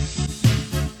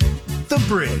the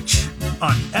Bridge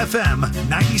on FM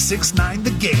 96.9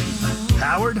 The Game,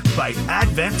 powered by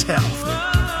AdventHealth.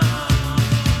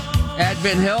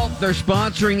 AdventHealth, they're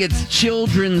sponsoring its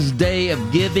Children's Day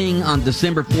of Giving on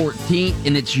December 14th,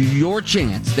 and it's your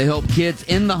chance to help kids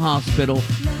in the hospital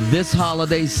this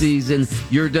holiday season.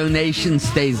 Your donation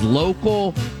stays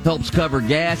local, helps cover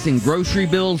gas and grocery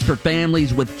bills for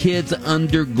families with kids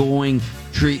undergoing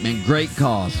treatment. Great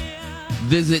cause.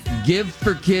 Visit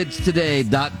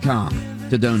giveforkidstoday.com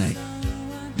to donate.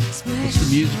 What's the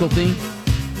musical theme?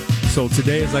 So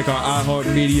today is like our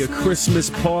iHeartMedia Christmas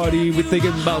party. We're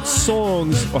thinking about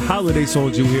songs or holiday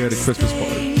songs you hear at a Christmas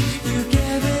party.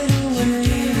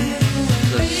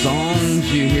 The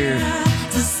songs you hear.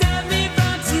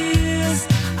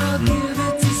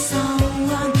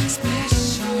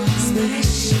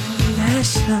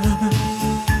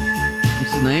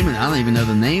 What's the name? I don't even know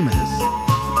the name of this.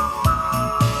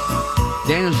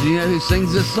 Daniel, do you know who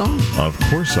sings this song? Of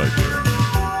course I do.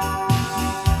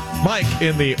 Mike,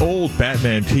 in the old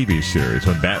Batman TV series,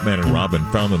 when Batman and Robin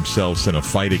found themselves in a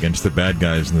fight against the bad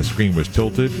guys and the screen was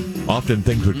tilted, often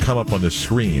things would come up on the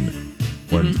screen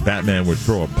when Batman would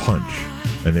throw a punch,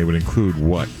 and they would include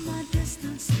what?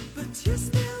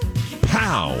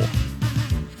 Pow!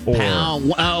 Or, Pow.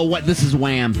 Oh, what? This is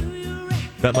Wham.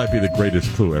 That might be the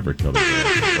greatest clue ever, Kelly.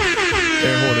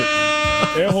 Air Hornet.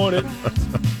 Air Hornet.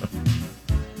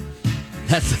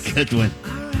 That's a good one.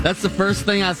 That's the first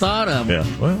thing I thought of. Yeah,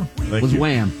 well, thank was you.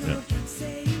 Wham. Yeah.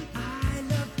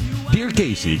 Dear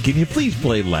Casey, can you please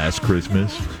play Last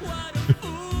Christmas?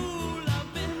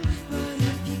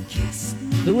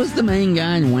 Who was the main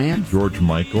guy in Wham? George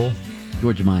Michael.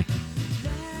 George Michael.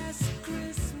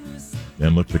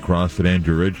 Then looked across at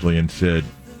Andrew Ridgely and said,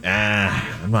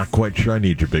 I'm not quite sure I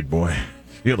need you, big boy.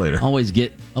 See you later. Always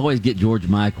get George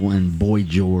Michael and Boy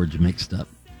George mixed up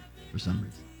for some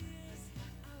reason.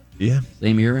 Yeah.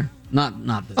 Same era? Not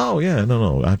the... Oh, yeah.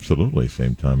 No. Absolutely.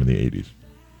 Same time in the 80s.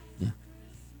 Yeah.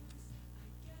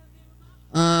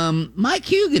 Mike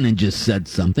Huguenin just said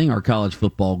something, our college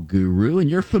football guru,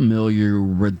 and you're familiar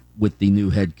with the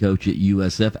new head coach at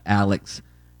USF, Alex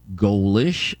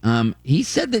Golish. He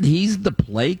said that he's the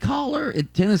play caller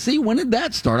at Tennessee. When did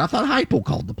that start? I thought Heupel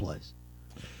called the plays.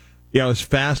 Yeah, I was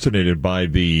fascinated by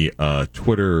the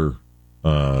Twitter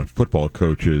football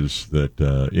coaches that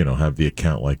have the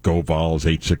account like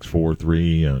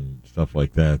GoVols8643 and stuff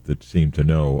like that seem to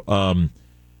know.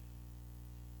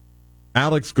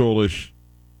 Alex Golish,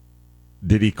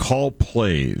 did he call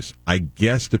plays? I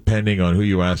guess depending on who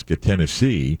you ask at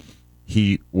Tennessee,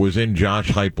 he was in Josh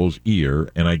Heupel's ear,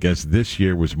 and I guess this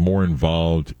year was more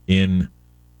involved in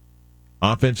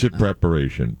offensive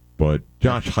preparation, but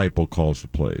Josh Heupel calls the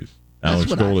plays.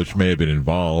 Alex Golish may have been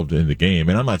involved in the game,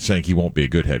 and I'm not saying he won't be a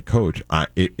good head coach.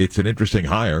 It's an interesting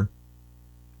hire.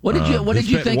 What did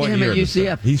you think of him at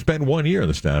UCF? He spent 1 year on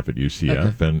the staff at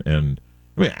UCF, okay. and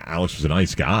I mean, Alex was a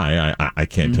nice guy. I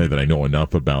can't tell you that I know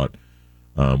enough about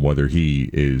whether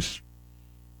he is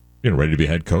ready to be a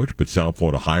head coach, but South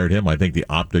Florida hired him. I think the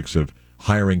optics of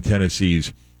hiring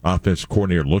Tennessee's offensive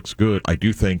coordinator looks good. I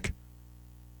do think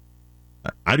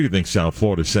South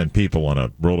Florida sent people on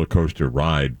a roller coaster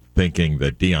ride thinking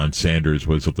that Deion Sanders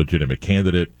was a legitimate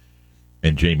candidate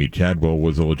and Jamie Chadwell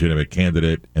was a legitimate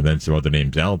candidate, and then some other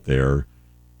names out there.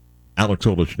 Alex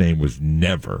Golish's name was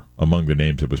never among the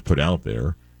names that was put out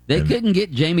there. They couldn't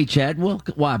get Jamie Chadwell?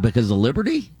 Why? Because of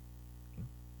Liberty?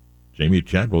 Jamie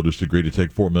Chadwell just agreed to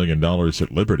take $4 million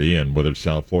at Liberty, and whether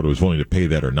South Florida was willing to pay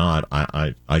that or not,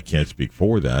 I can't speak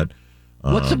for that.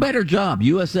 What's a better job,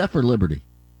 USF or Liberty?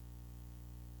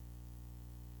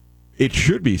 It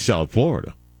should be South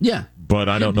Florida. Yeah. But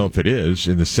I don't know if it is,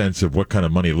 in the sense of what kind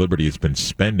of money Liberty has been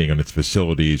spending on its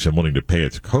facilities and willing to pay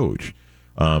its coach.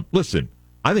 Listen,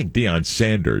 I think Deion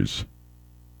Sanders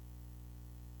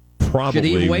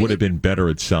probably would have been better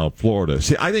at South Florida.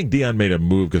 See, I think Deion made a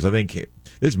move because I think, this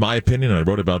is my opinion, and I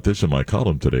wrote about this in my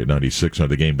column today at 96 on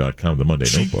thegame.com, the Monday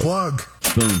Cheap Notebook. Plug.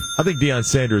 Boom. I think Deion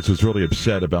Sanders was really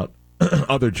upset about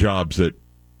other jobs that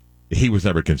he was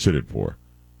never considered for.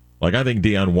 Like, I think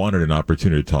Deion wanted an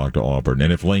opportunity to talk to Auburn,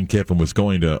 and if Lane Kiffin was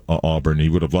going to Auburn, he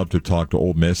would have loved to talk to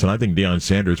Ole Miss, and I think Deion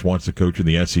Sanders wants to coach in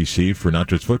the SEC for not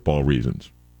just football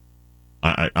reasons.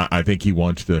 I think he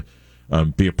wants to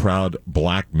be a proud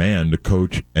black man to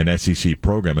coach an SEC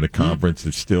program in a conference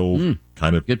that still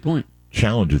kind of good point.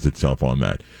 Challenges itself on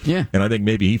that. Yeah. And I think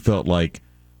maybe he felt like,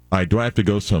 do I have to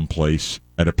go someplace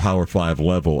at a Power 5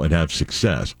 level and have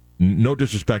success? No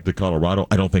disrespect to Colorado,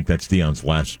 I don't think that's Deion's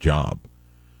last job.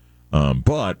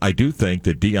 But I do think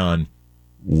that Deion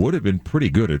would have been pretty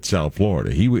good at South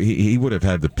Florida. He would have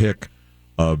had the pick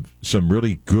of some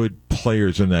really good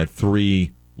players in that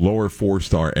 3 lower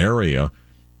 4-star area,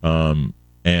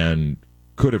 and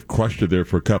could have crushed it there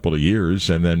for a couple of years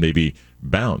and then maybe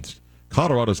bounced.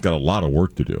 Colorado's got a lot of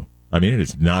work to do. I mean, it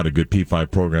is not a good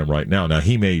P5 program right now. Now,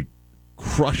 he may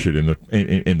crush it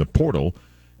in the portal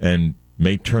and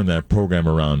may turn that program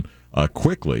around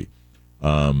quickly.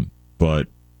 But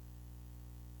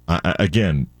I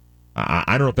don't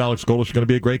know if Alex Golesh is going to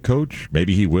be a great coach.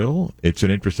 Maybe he will. It's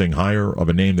an interesting hire of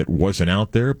a name that wasn't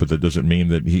out there, but that doesn't mean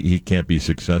that he can't be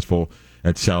successful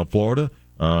at South Florida.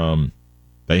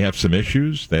 They have some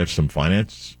issues. They have some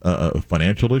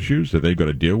financial issues that they've got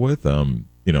to deal with.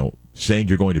 Saying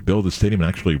you're going to build the stadium and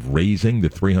actually raising the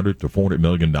 $300 to $400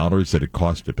 million that it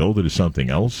costs to build it is something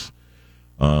else.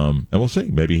 And we'll see.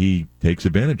 Maybe he takes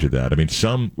advantage of that. I mean,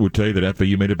 some would tell you that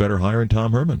FAU made a better hire in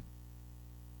Tom Herman.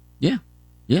 Yeah.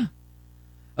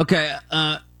 Okay,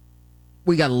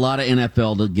 we got a lot of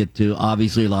NFL to get to.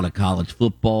 Obviously, a lot of college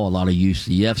football, a lot of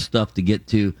UCF stuff to get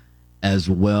to as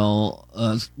well.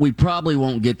 We probably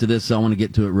won't get to this, so I want to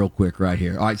get to it real quick right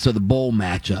here. All right, so the bowl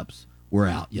matchups were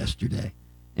out yesterday.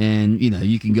 And,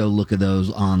 you can go look at those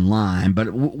online.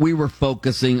 But we were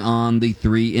focusing on the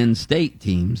 3 in-state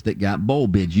teams that got bowl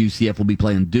bids. UCF will be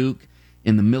playing Duke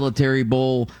in the Military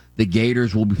Bowl. The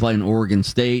Gators will be playing Oregon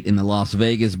State in the Las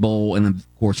Vegas Bowl. And, of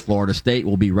course, Florida State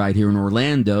will be right here in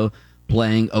Orlando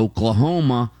playing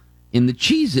Oklahoma in the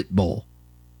Cheez-It Bowl.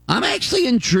 I'm actually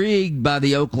intrigued by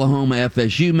the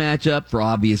Oklahoma-FSU matchup for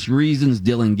obvious reasons.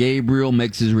 Dylan Gabriel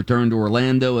makes his return to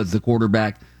Orlando as the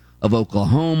quarterback of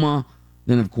Oklahoma.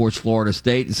 Then, of course, Florida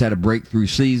State has had a breakthrough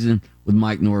season with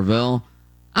Mike Norvell.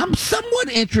 I'm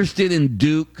somewhat interested in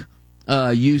Duke,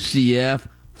 UCF.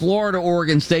 Florida,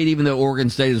 Oregon State, even though Oregon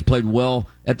State has played well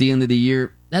at the end of the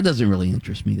year, that doesn't really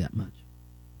interest me that much.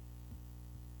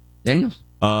 Daniels?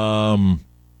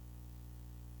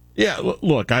 Yeah,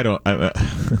 look, I don't...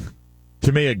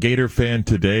 to me, a Gator fan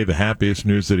today, the happiest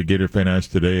news that a Gator fan has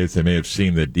today is they may have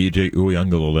seen that DJ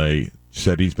Uiagalelei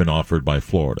said he's been offered by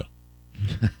Florida.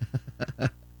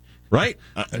 Right?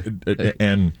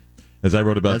 And as I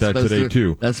wrote about that today,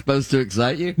 too. That's supposed to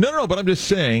excite you? No, but I'm just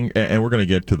saying, and we're going to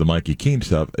get to the Mikey Keene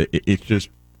stuff, it's just,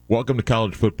 welcome to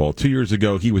college football. 2 years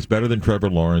ago, he was better than Trevor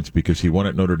Lawrence because he won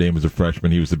at Notre Dame as a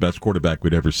freshman. He was the best quarterback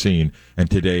we'd ever seen. And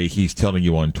today, he's telling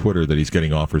you on Twitter that he's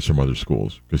getting offers from other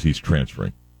schools because he's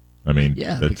transferring. I mean,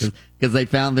 yeah, because they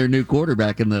found their new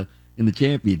quarterback in the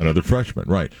championship. Another freshman,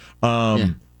 right.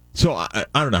 So I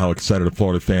don't know how excited a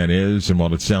Florida fan is, and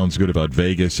while it sounds good about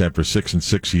Vegas after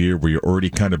 6-6 year where you're already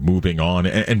kind of moving on.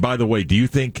 And by the way,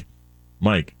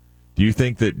 Mike, do you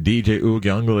think that DJ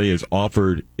Uiagalelei is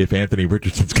offered if Anthony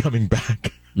Richardson's coming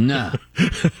back? No.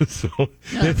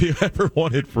 If you ever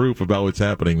wanted proof about what's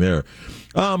happening there.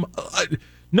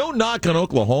 No knock on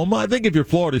Oklahoma. I think if you're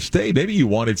Florida State, maybe you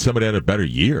wanted somebody that had a better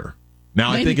year.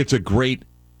 Now, I think it's a great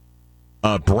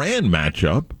brand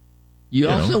matchup. You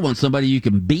also want somebody you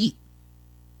can beat.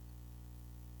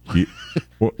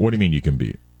 What do you mean you can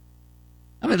beat?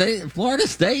 I mean, Florida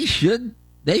State should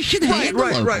handle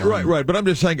Oklahoma. Right. But I'm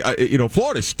just saying,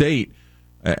 Florida State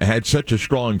had such a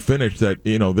strong finish that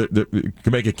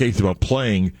can make a case about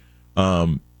playing,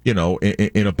 in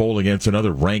a bowl against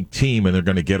another ranked team, and they're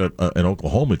going to get an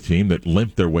Oklahoma team that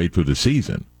limped their way through the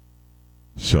season.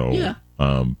 So, yeah.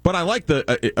 But I like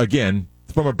again.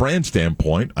 From a brand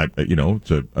standpoint,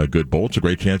 it's a good bowl. It's a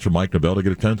great chance for Mike Norvell to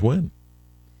get a 10th win.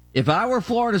 If I were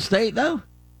Florida State, though,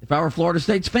 if I were Florida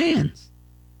State's fans,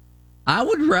 I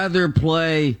would rather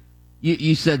play.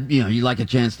 You said you like a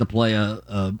chance to play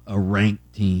a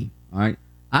ranked team. All right,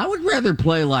 I would rather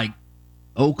play like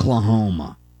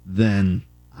Oklahoma than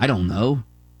I don't know.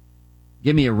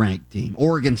 Give me a ranked team.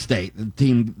 Oregon State, the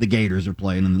team the Gators are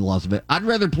playing in the Las Vegas. I'd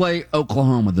rather play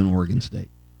Oklahoma than Oregon State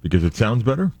because it sounds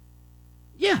better.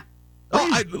 Yeah.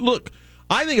 I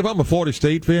think if I'm a Florida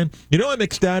State fan, I'm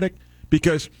ecstatic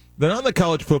because they're on the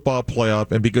college football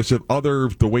playoff, and because of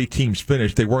the way teams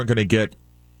finished, they weren't going to get,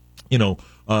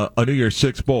 a New Year's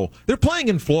Six bowl. They're playing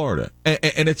in Florida,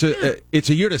 and it's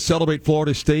a year to celebrate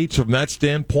Florida State. So from that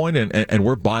standpoint, and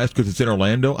we're biased because it's in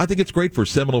Orlando, I think it's great for a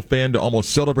Seminole fan to almost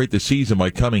celebrate the season by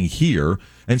coming here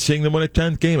and seeing them win a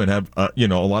 10th game and have a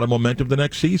lot of momentum the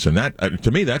next season. That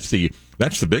to me, that's the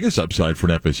biggest upside for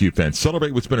an FSU fan.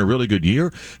 Celebrate what's been a really good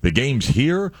year. The game's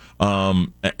here,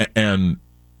 and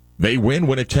they win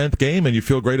a 10th game, and you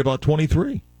feel great about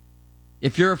 23.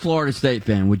 If you're a Florida State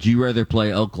fan, would you rather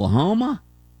play Oklahoma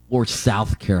or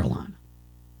South Carolina?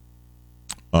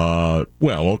 Well,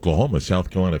 Oklahoma, South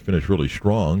Carolina finished really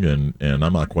strong, and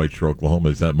I'm not quite sure Oklahoma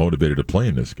is that motivated to play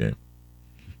in this game.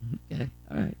 Okay,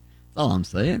 all right. That's all I'm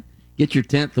saying. Get your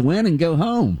 10th win and go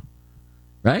home,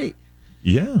 right?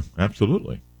 Yeah,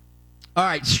 absolutely. All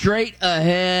right, straight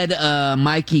ahead,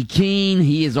 Mikey Keene,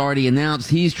 he has already announced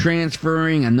he's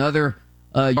transferring. Another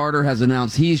Yarder has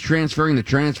announced he's transferring. The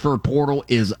transfer portal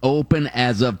is open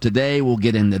as of today. We'll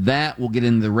get into that. We'll get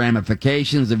into the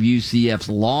ramifications of UCF's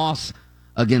loss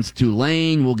against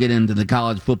Tulane. We'll get into the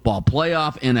college football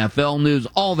playoff, NFL news,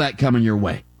 all that coming your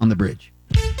way on The Bridge.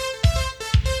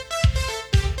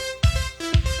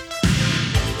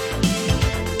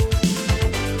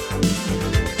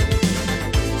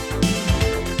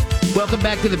 Welcome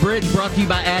back to The Bridge, brought to you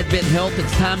by AdventHealth.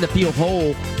 It's time to feel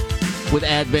whole with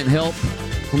AdventHealth.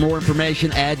 For more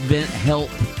information,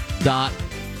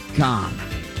 AdventHealth.com.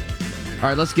 All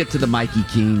right, let's get to the Mikey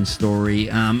Keene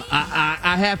story.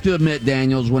 I have to admit,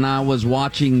 Daniels, when I was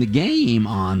watching the game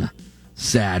on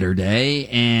Saturday,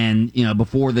 and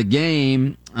before the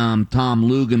game, Tom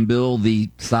Luganbill, the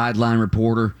sideline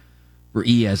reporter for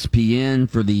ESPN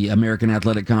for the American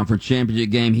Athletic Conference Championship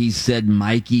game, he said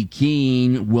Mikey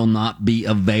Keene will not be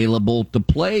available to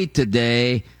play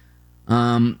today.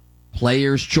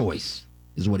 Player's choice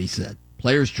is what he said.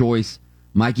 Player's choice.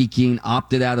 Mikey Keene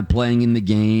opted out of playing in the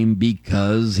game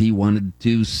because he wanted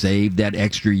to save that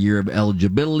extra year of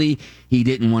eligibility. He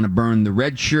didn't want to burn the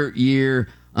redshirt year.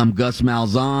 Gus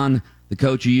Malzahn, the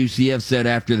coach of UCF, said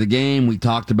after the game, we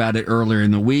talked about it earlier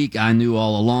in the week, I knew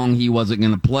all along he wasn't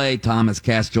going to play. Thomas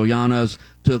Castellanos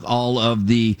took all of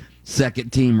the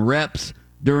second-team reps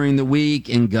during the week,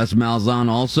 and Gus Malzahn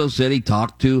also said he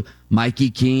talked to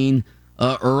Mikey Keene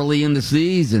early in the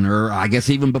season, or I guess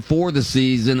even before the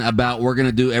season, about we're going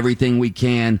to do everything we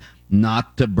can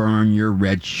not to burn your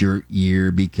redshirt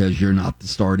year because you're not the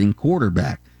starting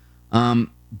quarterback.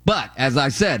 But, as I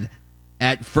said,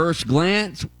 at first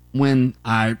glance, when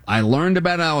I learned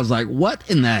about it, I was like, what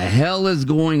in the hell is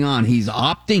going on? He's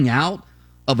opting out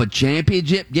of a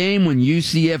championship game when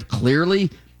UCF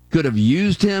clearly could have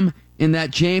used him in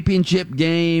that championship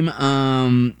game.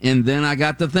 And then I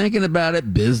got to thinking about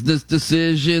it. Business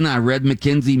decision. I read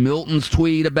Mackenzie Milton's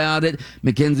tweet about it.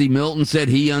 Mackenzie Milton said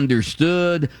he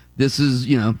understood. This is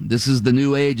the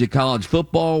new age of college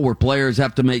football where players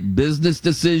have to make business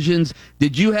decisions.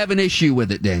 Did you have an issue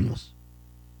with it, Daniels?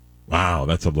 Wow,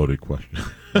 that's a loaded question.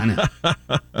 I know.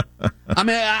 I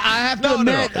mean, I have to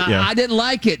admit, yeah. I didn't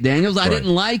like it, Daniels. I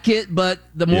didn't like it, but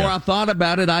the more I thought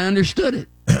about it, I understood it.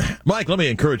 Mike, let me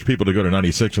encourage people to go to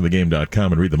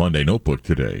 96onthegame.com and read the Monday Notebook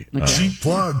today. Okay. Cheap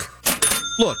plug.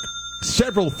 Look,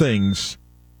 several things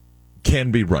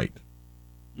can be right.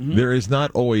 Mm-hmm. There is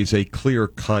not always a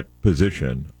clear-cut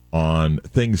position on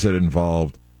things that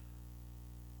involve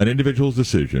an individual's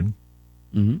decision,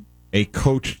 a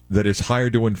coach that is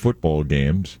hired to win football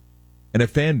games, and a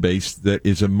fan base that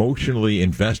is emotionally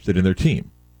invested in their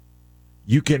team.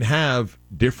 You can have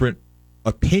different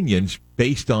opinions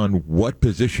based on what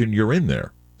position you're in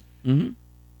there.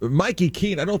 Mm-hmm. Mikey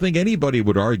Keene, I don't think anybody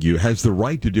would argue, has the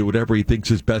right to do whatever he thinks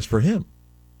is best for him.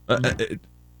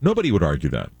 Nobody would argue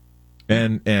that.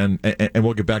 And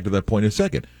we'll get back to that point in a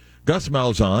second. Gus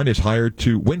Malzahn is hired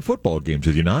to win football games,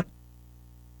 is he not?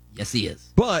 Yes, he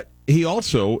is. But he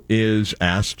also is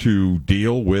asked to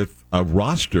deal with a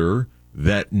roster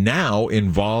that now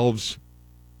involves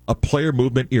a player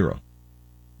movement era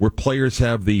where players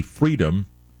have the freedom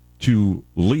to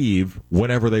leave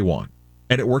whenever they want.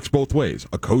 And it works both ways.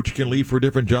 A coach can leave for a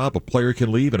different job, a player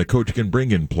can leave, and a coach can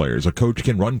bring in players. A coach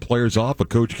can run players off, a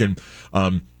coach can,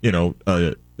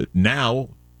 now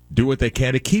do what they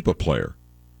can to keep a player.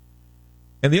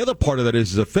 And the other part of that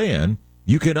is, as a fan,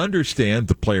 you can understand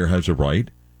the player has a right,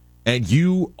 and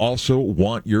you also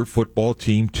want your football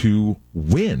team to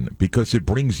win because it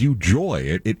brings you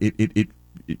joy.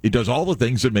 It does all the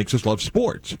things that makes us love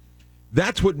sports.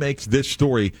 That's what makes this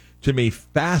story, to me,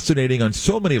 fascinating on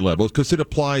so many levels, because it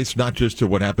applies not just to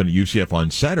what happened to UCF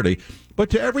on Saturday, but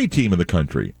to every team in the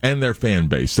country and their fan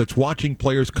base that's watching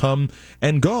players come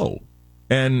and go.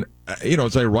 And,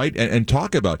 as I write and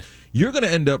talk about, you're going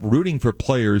to end up rooting for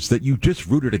players that you just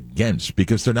rooted against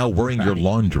because they're now wearing your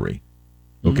laundry.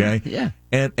 Okay? Mm-hmm. Yeah.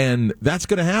 And that's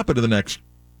going to happen in the next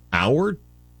hour,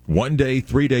 1 day,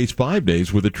 3 days, 5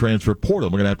 days with the transfer portal.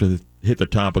 We're going to have to hit the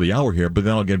top of the hour here, but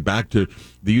then I'll get back to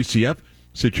the UCF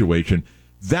situation.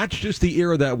 That's just the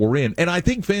era that we're in. And I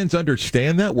think fans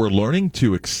understand that. We're learning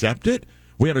to accept it.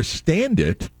 We understand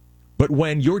it. But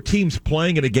when your team's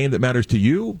playing in a game that matters to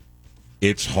you,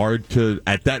 it's hard to,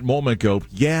 at that moment, go,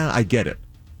 yeah, I get it.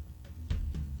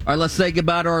 All right, let's say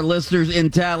goodbye to our listeners in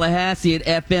Tallahassee at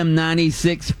FM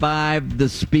 96.5 The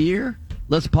Spear.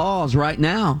 Let's pause right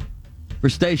now for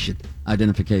station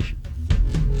identification.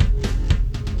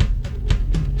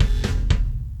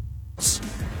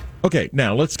 Okay,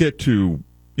 now let's get to,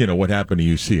 what happened to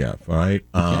UCF, all right?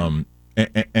 Okay.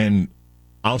 And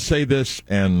I'll say this,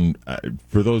 and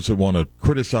for those that want to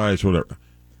criticize, whatever.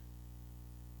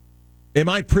 Am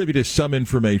I privy to some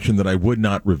information that I would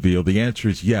not reveal? The answer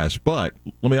is yes. But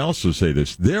let me also say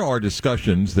this. There are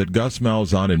discussions that Gus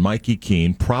Malzahn and Mikey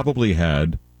Keene probably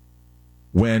had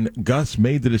when Gus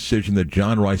made the decision that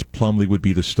John Rice Plumlee would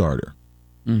be the starter.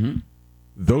 Mm-hmm.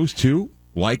 Those two,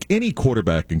 like any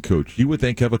quarterback and coach, you would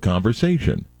think have a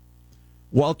conversation.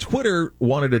 While Twitter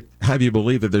wanted to have you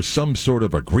believe that there's some sort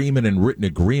of agreement and written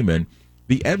agreement,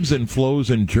 the ebbs and flows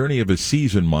and journey of a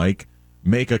season, Mike,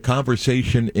 make a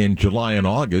conversation in July and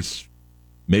August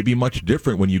maybe much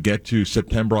different when you get to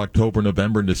September, October,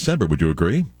 November, and December. Would you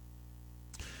agree?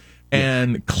 Yes.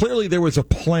 And clearly there was a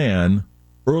plan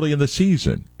early in the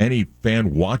season. Any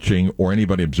fan watching or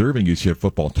anybody observing UCF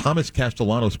football, Thomas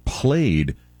Castellanos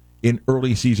played in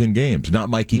early season games, not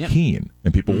Mikey Keene.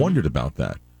 And people wondered about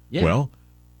that. Yeah. Well,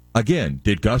 again,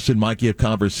 did Gus and Mikey have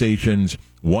conversations,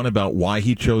 one about why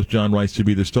he chose John Rice to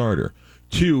be the starter?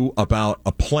 Two, about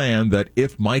a plan that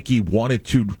if Mikey wanted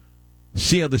to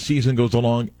see how the season goes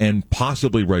along and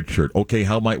possibly redshirt, okay,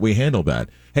 how might we handle that?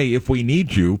 Hey, if we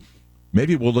need you,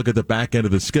 maybe we'll look at the back end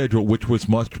of the schedule, which was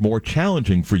much more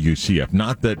challenging for UCF.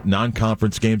 Not that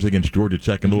non-conference games against Georgia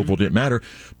Tech and Louisville didn't matter,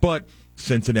 but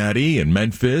Cincinnati and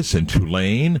Memphis and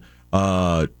Tulane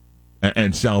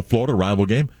and South Florida, rival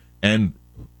game. And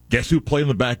guess who played in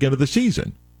the back end of the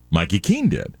season? Mikey Keene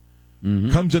did.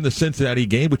 Mm-hmm. Comes in the Cincinnati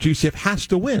game, which UCF has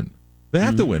to win. They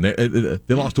have to win.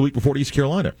 They lost a week before to East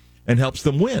Carolina, and helps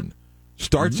them win.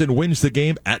 Starts and wins the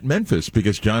game at Memphis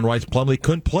because John Rice Plumlee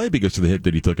couldn't play because of the hit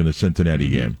that he took in the Cincinnati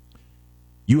game.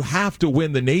 You have to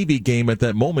win the Navy game at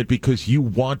that moment because you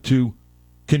want to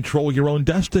control your own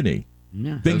destiny.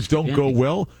 Yeah, things don't go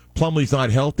well. Plumlee's not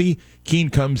healthy. Keene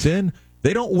comes in.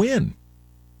 They don't win.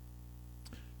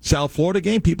 South Florida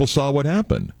game, people saw what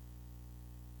happened.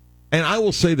 And I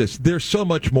will say this, there's so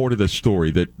much more to this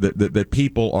story that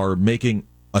people are making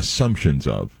assumptions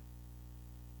of.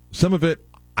 Some of it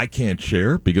I can't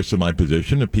share because of my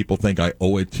position. If people think I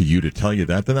owe it to you to tell you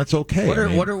that, then that's okay.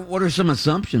 What are some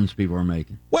assumptions people are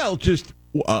making? Well, just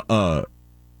an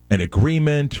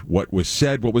agreement, what was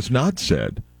said, what was not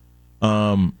said.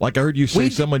 Like I heard you say,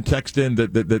 someone text in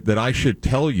that I should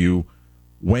tell you,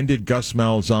 when did Gus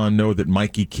Malzahn know that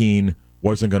Mikey Keene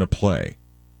wasn't going to play?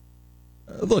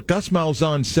 Look, Gus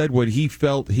Malzahn said what he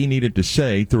felt he needed to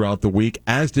say throughout the week,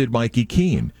 as did Mikey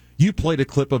Keene. You played a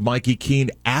clip of Mikey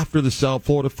Keene after the South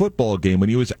Florida football game when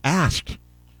he was asked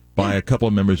by a couple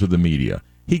of members of the media.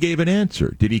 He gave an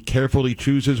answer. Did he carefully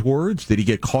choose his words? Did he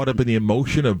get caught up in the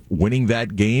emotion of winning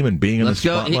that game and being in the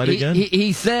spotlight again?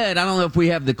 He said, I don't know if we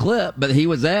have the clip, but he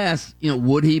was asked,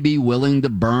 would he be willing to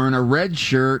burn a red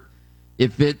shirt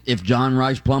if John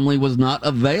Rice Plumlee was not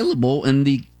available in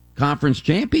the conference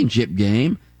championship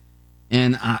game?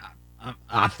 And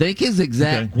I think his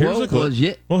exact quote was,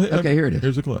 here it is.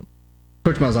 Here's the clip.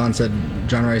 Coach Malzahn said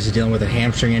John Rice is dealing with a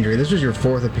hamstring injury. This was your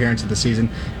fourth appearance of the season.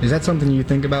 Is that something you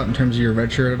think about in terms of your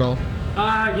red shirt at all?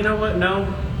 You know what?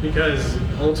 No, because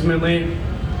ultimately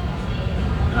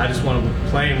I just want to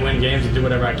play and win games and do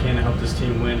whatever I can to help this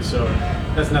team win. So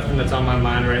that's nothing that's on my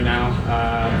mind right now.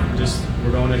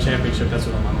 We're going to a championship. That's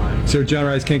what's on my mind. So John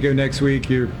Rice can't go next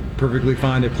week. You're perfectly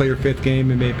fine to play your fifth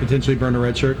game and may potentially burn a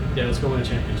red shirt? Yeah, let's go win a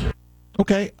championship.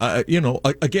 Okay.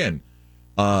 Again.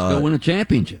 Let's go win a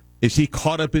championship. Is he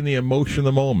caught up in the emotion of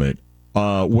the moment?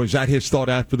 Was that his thought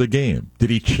after the game? Did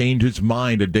he change his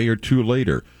mind a day or two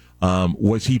later?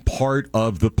 Was he part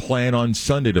of the plan on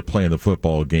Sunday to play in the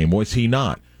football game? Was he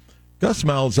not? Gus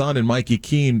Malzahn and Mikey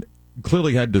Keene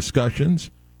clearly had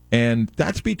discussions, and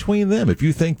that's between them. If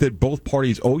you think that both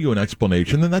parties owe you an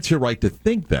explanation, then that's your right to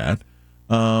think that,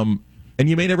 and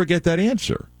you may never get that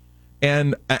answer.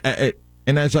 And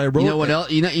as I wrote, you know what else?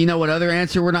 You know what other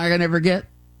answer we're not going to ever get?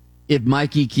 If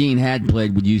Mikey Keene had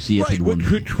played with UCF,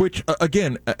 right, which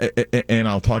again, and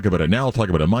I'll talk about it now. I'll talk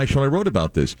about it in my show. I wrote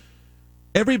about this.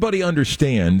 Everybody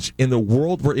understands in the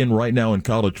world we're in right now in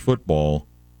college football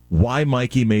why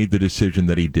Mikey made the decision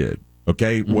that he did.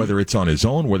 Okay, whether it's on his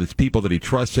own, whether it's people that he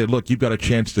trusts, say, look, you've got a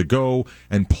chance to go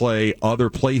and play other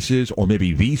places or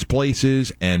maybe these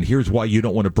places, and here's why you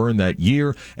don't want to burn that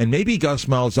year. And maybe Gus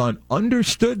Malzahn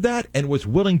understood that and was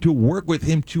willing to work with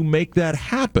him to make that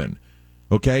happen.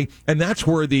 Okay, and that's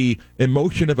where the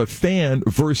emotion of a fan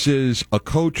versus a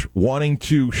coach wanting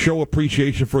to show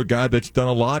appreciation for a guy that's done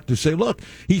a lot to say, look,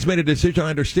 he's made a decision. I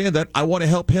understand that. I want to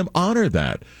help him honor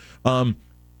that.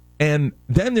 And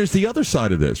then there's the other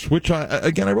side of this, which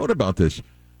I wrote about this.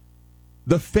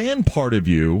 The fan part of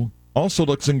you also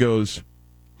looks and goes,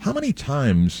 how many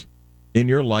times in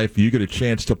your life do you get a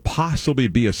chance to possibly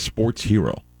be a sports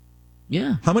hero?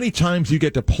 Yeah. How many times do you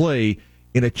get to play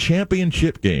in a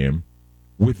championship game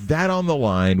with that on the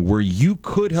line where you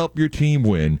could help your team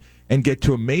win and get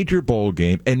to a major bowl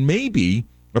game, and maybe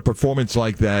a performance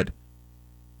like that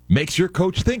makes your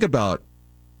coach think about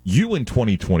you in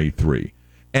 2023,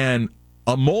 and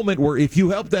a moment where if you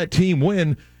help that team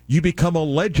win, you become a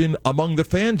legend among the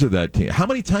fans of that team. How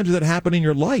many times does that happen in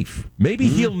your life? Maybe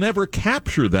he'll never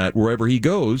capture that wherever he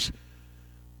goes,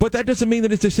 but that doesn't mean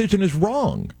that his decision is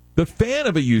wrong. The fan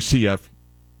of a UCF,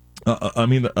 of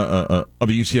a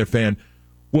UCF fan,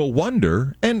 will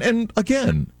wonder, and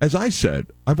again, as I said,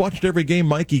 I've watched every game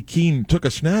Mikey Keene took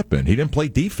a snap in. He didn't play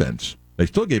defense. They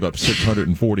still gave up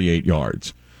 648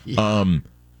 yards. Yeah.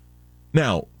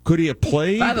 Now, could he have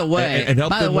played? By the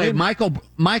way,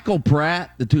 Michael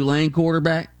Pratt, the Tulane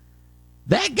quarterback,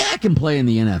 that guy can play in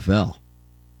the NFL.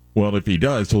 Well, if he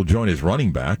does, he'll join his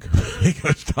running back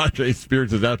because Tajay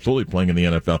Spears is absolutely playing in the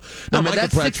NFL. Now, Michael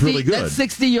Pratt's really good. That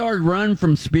 60-yard run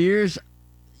from Spears,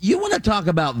 you want to talk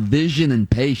about vision and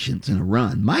patience in a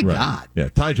run. My God. Yeah,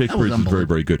 Tajay Spears is very,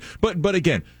 very good. But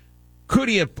again, could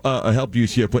he have helped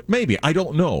UCF? Maybe. I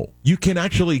don't know. You can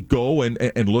actually go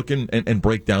and look and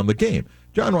break down the game.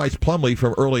 John Rice Plumlee,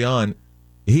 from early on,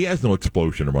 he has no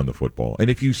explosion to run the football. And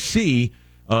if you see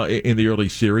in the early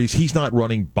series, he's not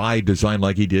running by design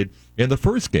like he did in the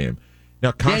first game.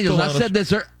 Now, Daniels,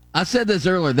 I said this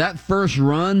earlier. That first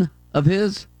run of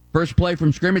his, first play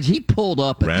from scrimmage, he pulled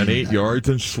up. Ran 8 yards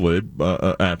and slid,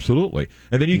 absolutely.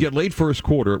 And then you get late first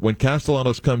quarter, when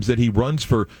Castellanos comes in, he runs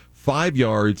for 5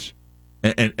 yards,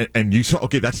 and you saw,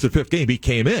 okay, that's the fifth game. He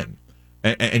came in,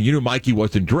 and you knew Mikey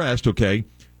wasn't dressed, okay.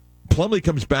 Plumlee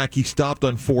comes back. He stopped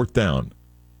on fourth down.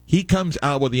 He comes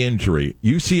out with the injury.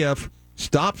 UCF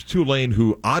stops Tulane,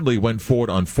 who oddly went forward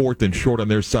on fourth and short on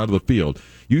their side of the field.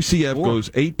 UCF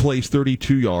goes 8 plays,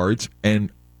 32 yards,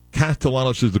 and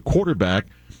Castellanos is the quarterback.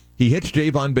 He hits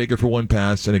Javon Baker for one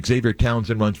pass, and Xavier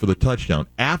Townsend runs for the touchdown.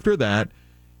 After that,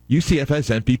 UCF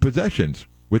has empty possessions.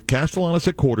 With Castellanos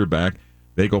at quarterback,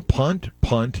 they go punt,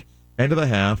 end of the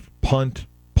half, punt,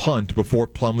 before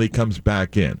Plumlee comes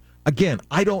back in. Again,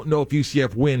 I don't know if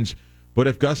UCF wins, but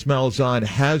if Gus Malzahn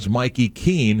has Mikey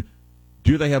Keene,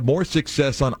 do they have more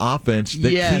success on offense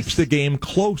that keeps the game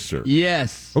closer?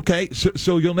 Yes. Okay,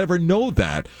 so you'll never know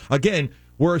that. Again,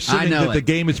 we're assuming that the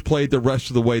game is played the rest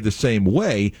of the way the same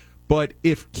way, but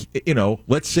if,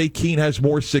 let's say Keene has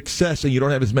more success and you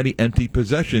don't have as many empty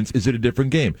possessions, is it a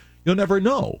different game? You'll never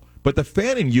know. But the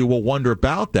fan in you will wonder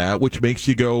about that, which makes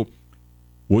you go,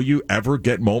 will you ever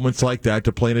get moments like that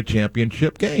to play in a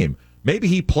championship game? Maybe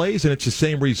he plays and it's the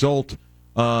same result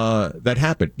that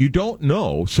happened. You don't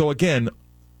know. So, again,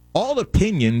 all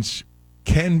opinions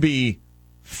can be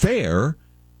fair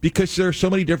because there are so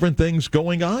many different things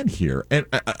going on here. And,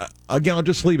 again, I'll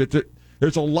just leave it.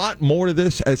 There's a lot more to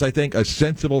this, as I think a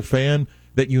sensible fan,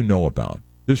 that you know about.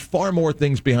 There's far more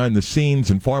things behind the scenes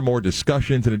and far more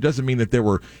discussions, and it doesn't mean that there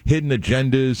were hidden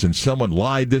agendas and someone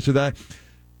lied, this or that.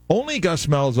 Only Gus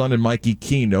Malzahn and Mikey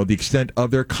Keene know the extent of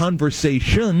their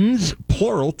conversations,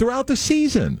 plural, throughout the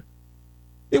season.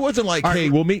 It wasn't like, hey,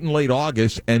 we'll meet in late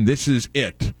August, and this is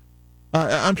it.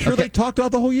 I'm sure they talked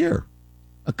about the whole year.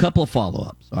 A couple of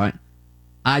follow-ups, all right?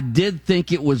 I did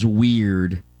think it was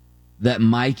weird that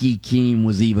Mikey Keene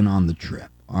was even on the trip,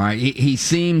 all right? He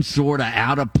seemed sort of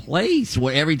out of place.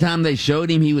 Every time they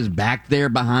showed him, he was back there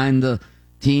behind the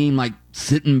team, like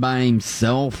sitting by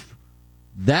himself.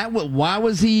 Why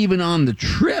was he even on the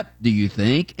trip, do you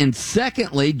think? And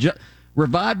secondly,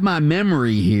 revive my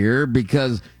memory here,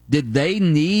 because did they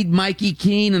need Mikey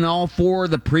Keene in all 4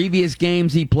 of the previous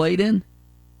games he played in?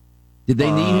 Did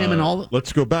they need him in all?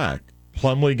 Let's go back.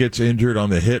 Plumlee gets injured on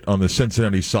the hit on the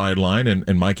Cincinnati sideline,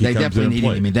 and Mikey comes in and plays. They definitely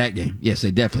needed him in that game. Yes,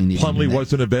 they definitely needed him. Plumlee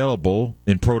wasn't available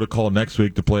in protocol next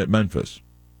week to play at Memphis.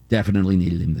 Definitely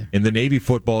needed him there. In the Navy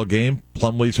football game,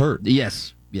 Plumlee's hurt.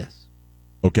 Yes.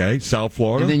 Okay, South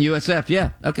Florida. And then USF,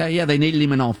 yeah. Okay, yeah, they needed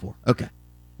him in all 4. Okay.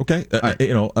 Right.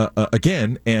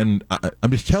 Again, and I'm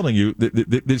just telling you,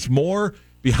 there's more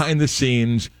behind the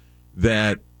scenes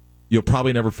that you'll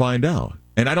probably never find out.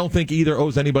 And I don't think either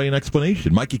owes anybody an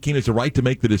explanation. Mikey Keene has the right to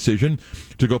make the decision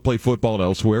to go play football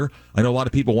elsewhere. I know a lot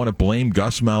of people want to blame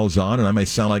Gus Malzahn, and I may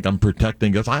sound like I'm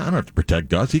protecting Gus. I don't have to protect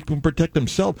Gus. He can protect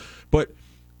himself. But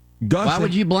Gus... Why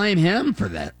would you blame him for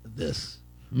this?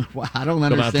 I don't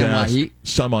understand why he...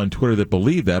 Some on Twitter that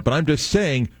believe that, but I'm just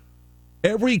saying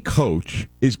every coach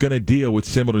is going to deal with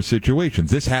similar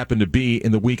situations. This happened to be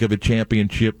in the week of a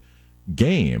championship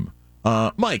game.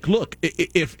 Mike, look,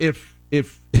 if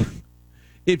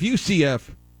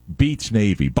UCF beats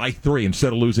Navy by 3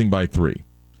 instead of losing by 3,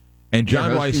 and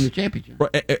John Rice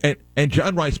and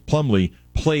John Rice Plumlee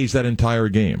plays that entire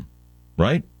game,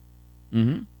 right?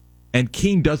 Mm-hmm. and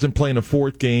Keene doesn't play in a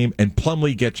fourth game, and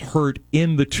Plumlee gets hurt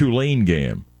in the Tulane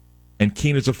game, and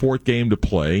Keene has a fourth game to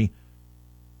play,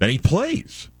 then he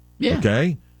plays. Yeah.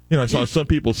 Okay? I saw some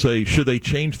people say, should they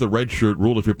change the redshirt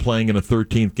rule if you're playing in a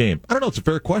 13th game? I don't know. It's a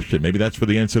fair question. Maybe that's for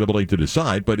the NCAA to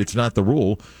decide, but it's not the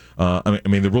rule. I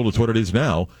mean, the rule is what it is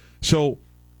now. So,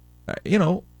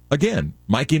 again,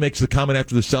 Mikey makes the comment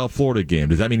after the South Florida game.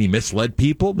 Does that mean he misled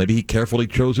people? Maybe he carefully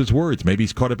chose his words. Maybe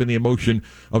he's caught up in the emotion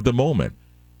of the moment.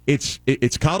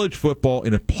 It's college football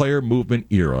in a player movement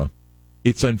era.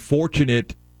 It's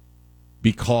unfortunate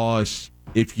because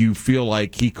if you feel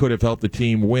like he could have helped the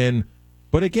team win,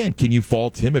 but again, can you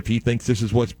fault him if he thinks this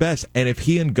is what's best? And if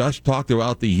he and Gus talked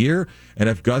throughout the year, and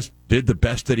if Gus did the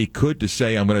best that he could to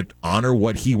say, I'm going to honor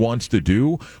what he wants to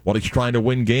do while he's trying to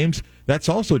win games, that's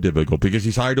also difficult because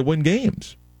he's hired to win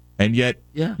games. And yet,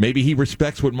 maybe he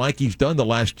respects what Mikey's done the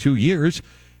last 2 years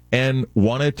and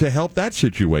wanted to help that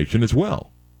situation as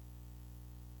well.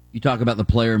 You talk about the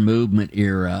player movement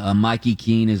era. Mikey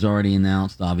Keene has already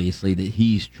announced, obviously, that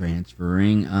he's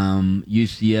transferring.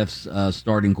 UCF's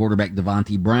starting quarterback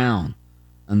Devontae Brown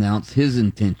announced his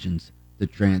intentions to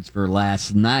transfer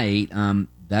last night.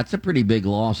 That's a pretty big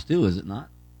loss, too, is it not?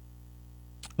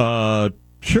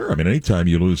 Sure. I mean, anytime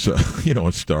you lose,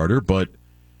 a starter. But,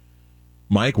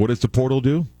 Mike, what does the portal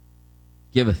do?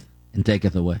 Giveth and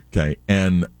taketh away. Okay.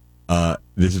 And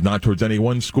this is not towards any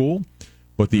one school.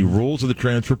 But the rules of the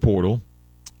transfer portal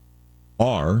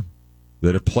are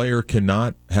that a player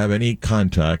cannot have any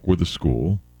contact with the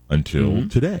school until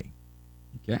today.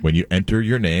 Okay. When you enter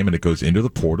your name and it goes into the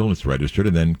portal and it's registered,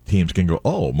 and then teams can go,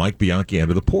 oh, Mike Bianchi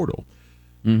entered the portal.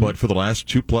 But for the last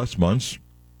 2+ months,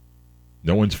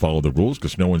 no one's followed the rules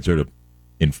because no one's there to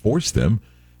enforce them.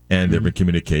 And there have been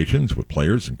communications with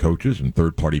players and coaches and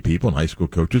third-party people and high school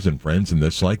coaches and friends and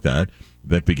this like that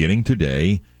beginning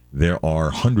today, there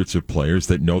are hundreds of players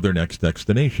that know their next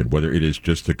destination, whether it is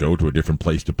just to go to a different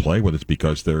place to play, whether it's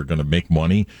because they're going to make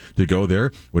money to go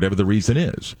there, whatever the reason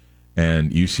is.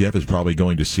 And UCF is probably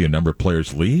going to see a number of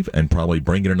players leave and probably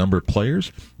bring in a number of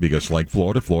players because like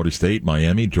Florida, Florida State,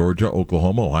 Miami, Georgia,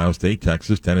 Oklahoma, Ohio State,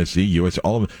 Texas, Tennessee, US,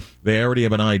 all of them, they already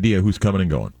have an idea who's coming and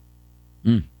going.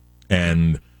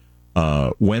 And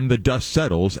when the dust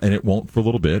settles, and it won't for a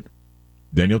little bit,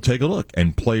 then you'll take a look.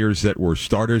 And players that were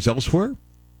starters elsewhere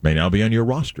may now be on your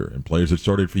roster, and players that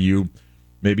started for you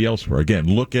maybe elsewhere. Again,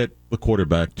 look at the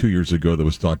quarterback 2 years ago that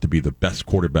was thought to be the best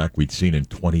quarterback we'd seen in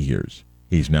 20 years.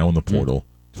 He's now in the portal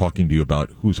talking to you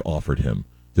about who's offered him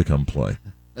to come play.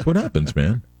 That's what happens,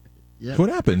 man. That's what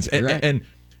happens. And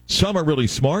some are really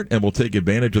smart and will take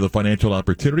advantage of the financial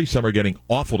opportunity. Some are getting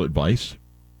awful advice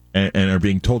and are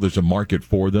being told there's a market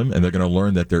for them, and they're going to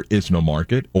learn that there is no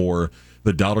market, or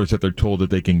the dollars that they're told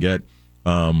that they can get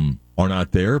are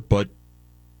not there. But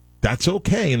that's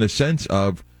okay in the sense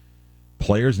of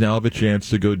players now have a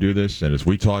chance to go do this. And as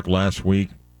we talked last week,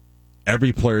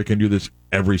 every player can do this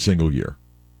every single year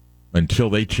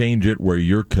until they change it where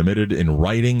you're committed in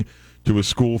writing to a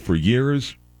school for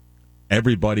years.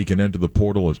 Everybody can enter the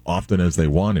portal as often as they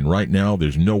want. And right now,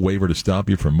 there's no waiver to stop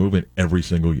you from moving every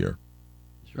single year.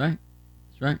 That's right.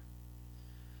 That's right.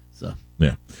 So.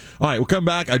 Yeah. All right, we'll come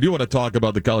back. I do want to talk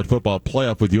about the college football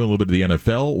playoff with you and a little bit of the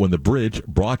NFL when The Bridge,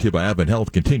 brought to you by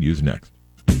AdventHealth, continues next.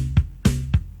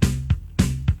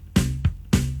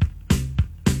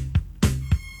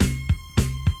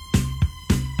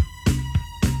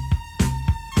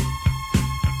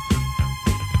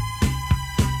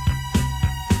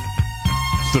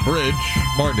 It's The Bridge,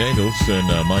 Mark Daniels and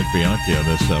Mike Bianchi on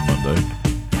this Monday.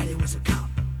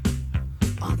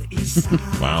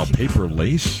 Wow, Paper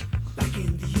Lace.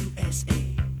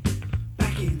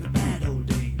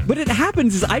 What it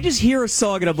happens is I just hear a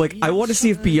song and I'm like, I want to see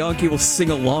if Bianchi will sing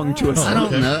along to us. I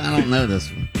don't know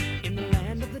this one.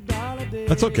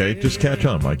 That's okay. Just catch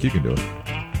on, Mike. You can do it.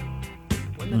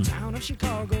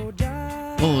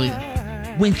 Oh,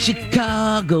 yeah. When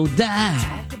Chicago died.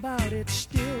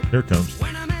 Here it comes.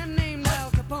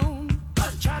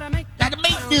 Gotta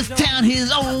make this town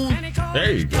his own.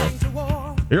 There you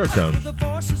go. Here it comes.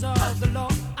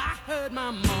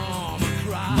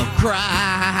 I'ma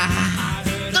cry.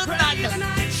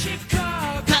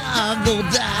 Chicago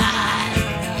died.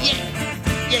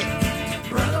 Yeah, yeah.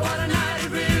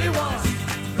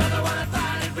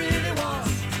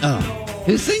 Oh,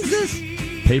 who sings this?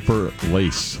 Paper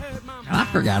Lace. I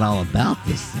forgot all about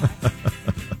this.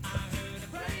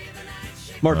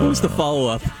 Mark, what was the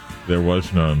follow-up? There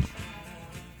was none.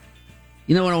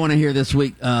 You know what I want to hear this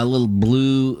week? A little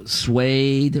blue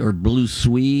suede or blue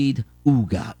swede.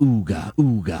 Ooga, ooga,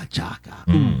 ooga, chaka.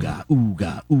 Ooga,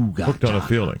 ooga, ooga, Hooked on a chaka.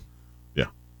 feeling. Yeah.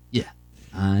 Yeah.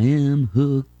 I am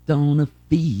hooked on a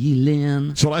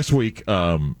feeling. So last week,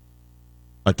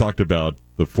 I talked about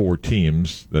the 4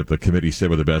 teams that the committee said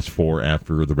were the best 4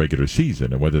 after the regular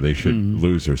season and whether they should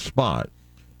lose their spot.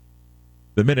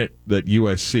 The minute that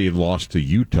USC lost to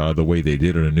Utah the way they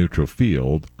did in a neutral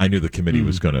field, I knew the committee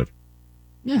was going to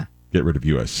get rid of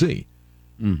USC.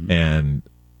 And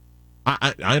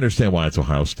I understand why it's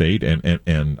Ohio State,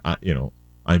 and I,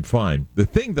 I'm fine. The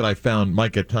thing that I found,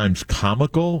 Mike, at times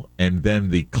comical, and then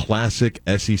the classic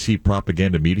SEC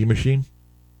propaganda media machine.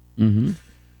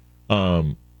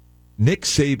 Nick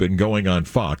Saban going on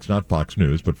Fox, not Fox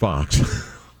News, but Fox,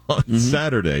 on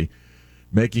Saturday,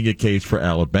 making a case for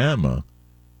Alabama,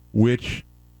 which,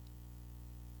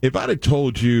 if I'd have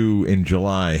told you in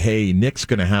July, hey, Nick's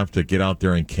going to have to get out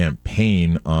there and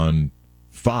campaign on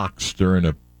Fox during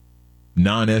a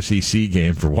non-SEC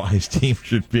game for why his team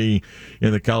should be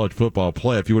in the college football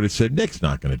playoff, you would have said, Nick's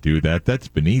not going to do that. That's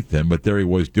beneath him. But there he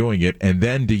was doing it. And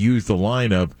then to use the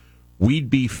line of, we'd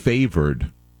be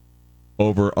favored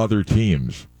over other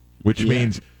teams, which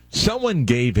means someone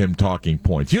gave him talking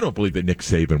points. You don't believe that Nick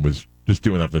Saban was just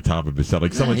doing it off the top of his head.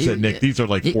 Like someone said, Nick, these are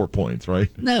like 4 points, right?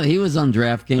 No, he was on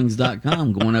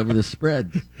DraftKings.com going over the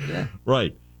spread. Yeah.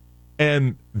 Right.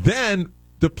 And then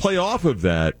to play off of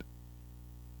that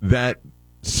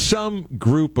some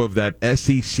group of that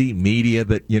SEC media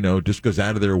that, just goes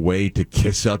out of their way to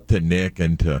kiss up to Nick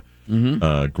and to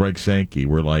Greg Sankey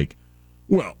were like,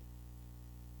 well,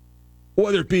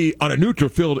 whether it be on a neutral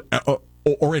field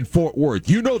or in Fort Worth,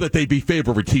 that they'd be favored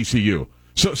over TCU.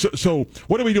 So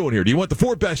what are we doing here? Do you want the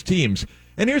 4 best teams?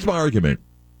 And here's my argument.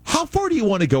 How far do you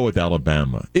want to go with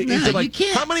Alabama? Is it like,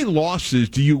 how many losses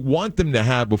do you want them to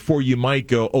have before you might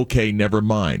go, okay, never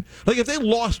mind? Like, if they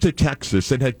lost to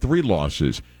Texas and had 3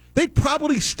 losses, they'd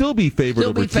probably still be favored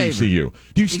over TCU.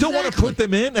 Do you still want to put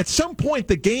them in? At some point,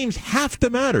 the games have to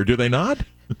matter, do they not?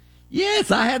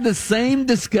 Yes, I had the same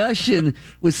discussion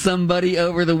with somebody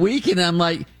over the weekend. I'm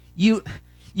like, you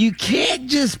can't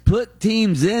just put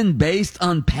teams in based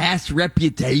on past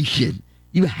reputation.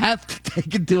 You have to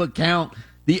take into account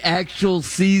the actual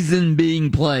season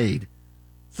being played.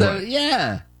 So, right.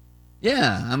 Yeah.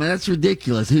 I mean, that's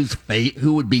ridiculous.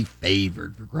 Who would be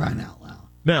favored, for crying out loud?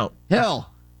 Now,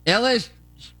 hell, LSU,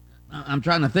 I'm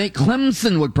trying to think.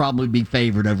 Clemson would probably be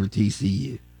favored over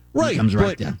TCU. Right, comes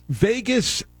right but down.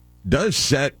 Vegas does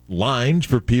set lines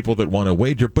for people that want to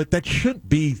wager, but that shouldn't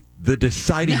be the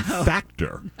deciding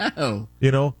factor. No.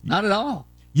 Not at all.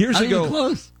 Not even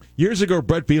close. Years ago,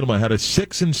 Brett Bielema had a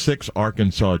 6-6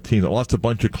 Arkansas team that lost a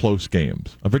bunch of close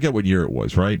games. I forget what year it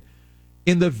was, right?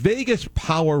 In the Vegas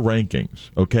power rankings,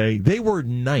 okay, they were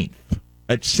 9th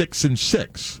at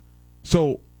 6-6.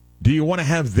 So, do you want to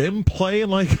have them play in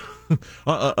like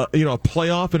a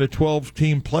playoff and a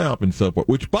 12-team playoff and so forth?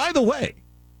 Which, by the way,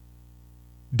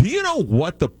 do you know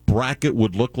what the bracket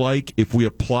would look like if we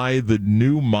apply the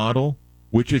new model,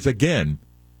 which is, again,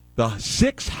 the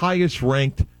 6 highest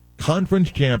ranked conference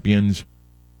champions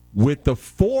with the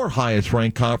 4 highest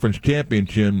ranked conference champions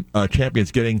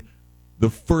getting the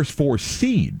first 4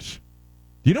 seeds?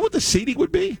 Do you know what the seeding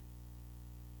would be?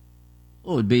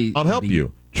 Well, I'll help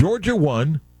you. Georgia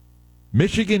 1,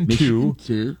 Michigan 2,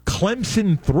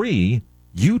 Clemson 3,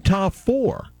 Utah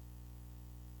 4.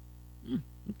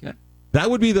 Okay. That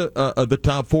would be the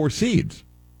top 4 seeds.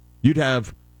 You'd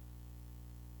have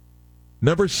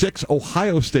number 6,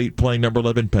 Ohio State playing number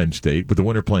 11, Penn State, with the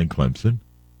winner playing Clemson.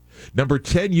 Number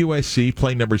 10, USC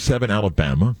playing number 7,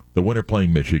 Alabama, the winner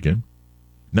playing Michigan.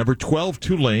 Number 12,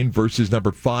 Tulane versus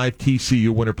number 5, TCU,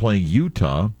 winner playing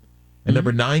Utah. And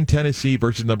number 9, Tennessee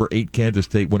versus number 8, Kansas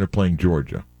State, winner playing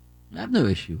Georgia. I have no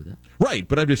issue with that. Right,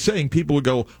 but I'm just saying people would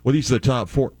go, well, these are the top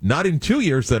 4. Not in 2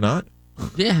 years, they're not.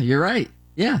 Yeah, you're right.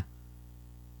 Yeah.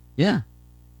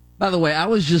 By the way, I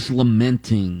was just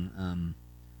lamenting.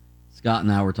 Scott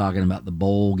and I were talking about the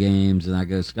bowl games, and I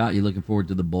go, Scott, you looking forward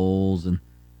to the bowls?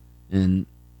 And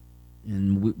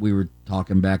we were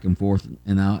talking back and forth,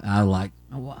 and I like,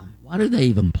 why do they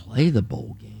even play the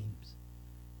bowl games?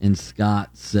 And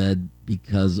Scott said,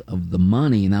 because of the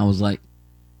money. And I was like,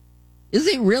 is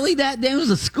it really that damn?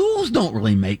 The schools don't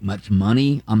really make much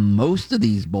money on most of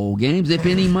these bowl games, if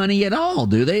any money at all,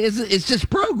 do they? It's just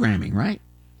programming, right?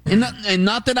 And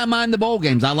not that I mind the bowl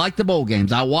games. I like the bowl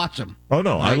games. I watch them. Oh,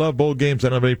 no. Right? I love bowl games. I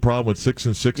don't have any problem with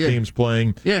 6-6 teams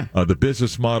playing. Yeah. The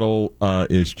business model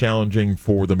is challenging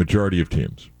for the majority of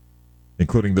teams,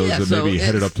 including those that may be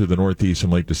headed up to the Northeast in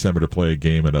late December to play a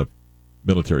game at a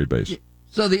military base.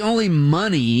 So the only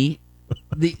money,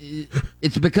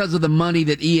 it's because of the money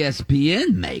that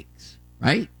ESPN makes,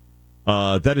 right?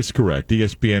 That is correct.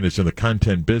 ESPN is in the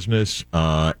content business,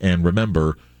 and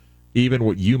remember, even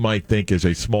what you might think is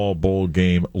a small bowl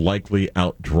game likely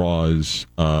outdraws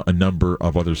a number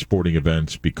of other sporting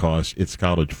events because it's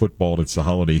college football, it's the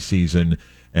holiday season,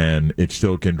 and it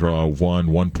still can draw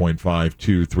 1.5,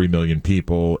 2, 3 million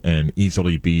people and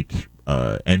easily beat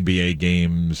NBA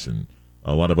games and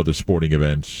a lot of other sporting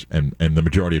events and the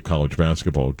majority of college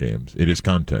basketball games. It is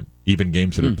content. Even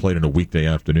games that are played on a weekday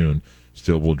afternoon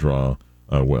still will draw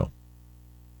well.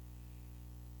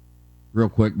 Real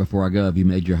quick before I go, have you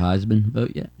made your Heisman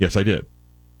vote yet? Yes, I did.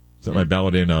 Sent my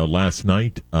ballot in last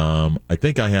night. I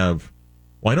think I have.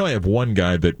 Well, I know I have one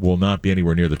guy that will not be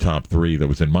anywhere near the top three that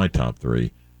was in my top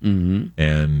three,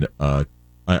 and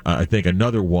I think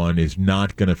another one is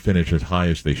not going to finish as high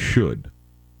as they should,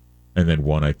 and then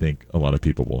one I think a lot of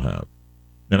people will have.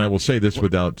 And I will say this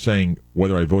without saying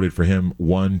whether I voted for him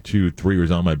 1, 2, 3 or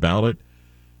is on my ballot.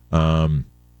 I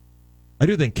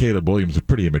do think Caleb Williams is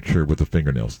pretty immature with the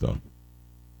fingernail stuff.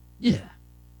 Yeah.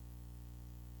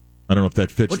 I don't know if that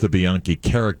fits the Bianchi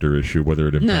character issue, whether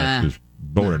it impacts his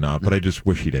vote or not, but I just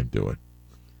wish he didn't do it.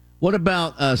 What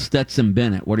about Stetson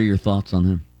Bennett? What are your thoughts on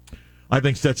him? I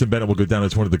think Stetson Bennett will go down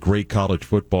as one of the great college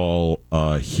football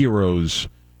heroes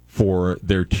for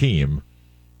their team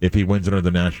if he wins another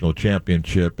national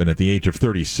championship. And at the age of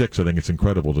 36, I think it's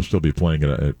incredible to still be playing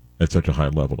at such a high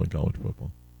level in college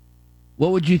football.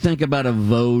 What would you think about a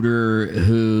voter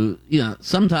who,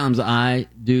 sometimes I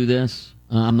do this.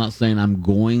 I'm not saying I'm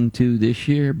going to this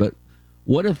year, but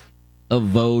what if a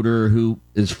voter who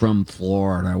is from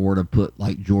Florida were to put,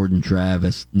 like, Jordan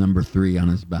Travis, number 3 on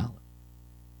his ballot?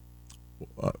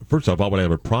 First off, I would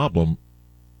have a problem.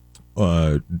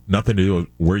 Nothing to do with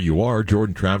where you are.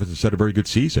 Jordan Travis has had a very good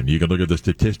season. You can look at the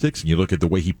statistics, and you look at the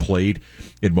way he played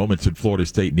in moments that Florida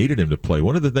State needed him to play.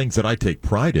 One of the things that I take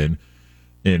pride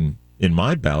in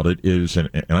my ballot is, and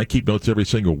I keep notes every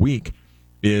single week,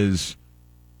 is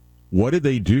what did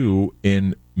they do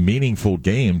in meaningful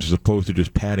games as opposed to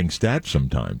just padding stats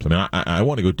sometimes. I mean, I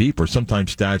want to go deeper.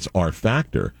 Sometimes stats are a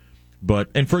factor.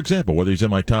 And for example, whether he's in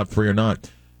my top 3 or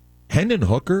not, Hendon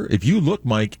Hooker, if you look,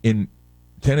 Mike, in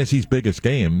Tennessee's biggest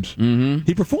games,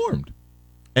 he performed.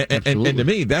 And to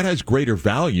me, that has greater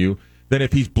value than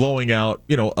if he's blowing out,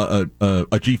 a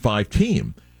G5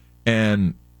 team.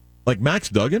 And like Max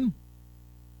Duggan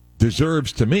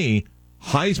deserves, to me,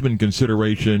 Heisman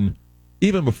consideration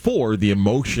even before the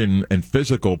emotion and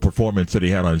physical performance that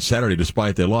he had on Saturday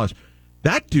despite their loss.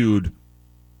 That dude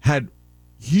had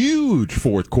huge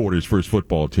fourth quarters for his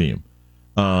football team.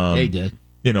 He did.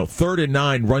 3rd and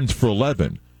 9 runs for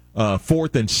 11.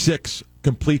 4th and 6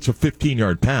 completes a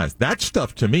 15-yard pass. That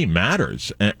stuff to me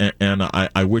matters, and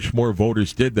I wish more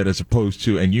voters did that as opposed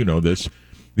to, and you know this,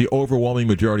 the overwhelming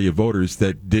majority of voters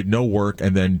that did no work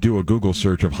and then do a Google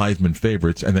search of Heisman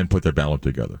favorites and then put their ballot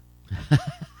together.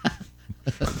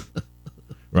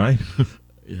 Right?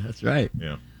 Yeah, that's right.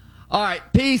 Yeah. All right.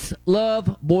 Peace,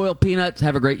 love, boiled peanuts.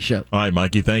 Have a great show. All right,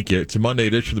 Mikey, thank you. It's a Monday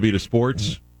edition of the Beat of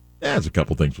Sports. There's a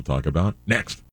couple things we'll talk about next.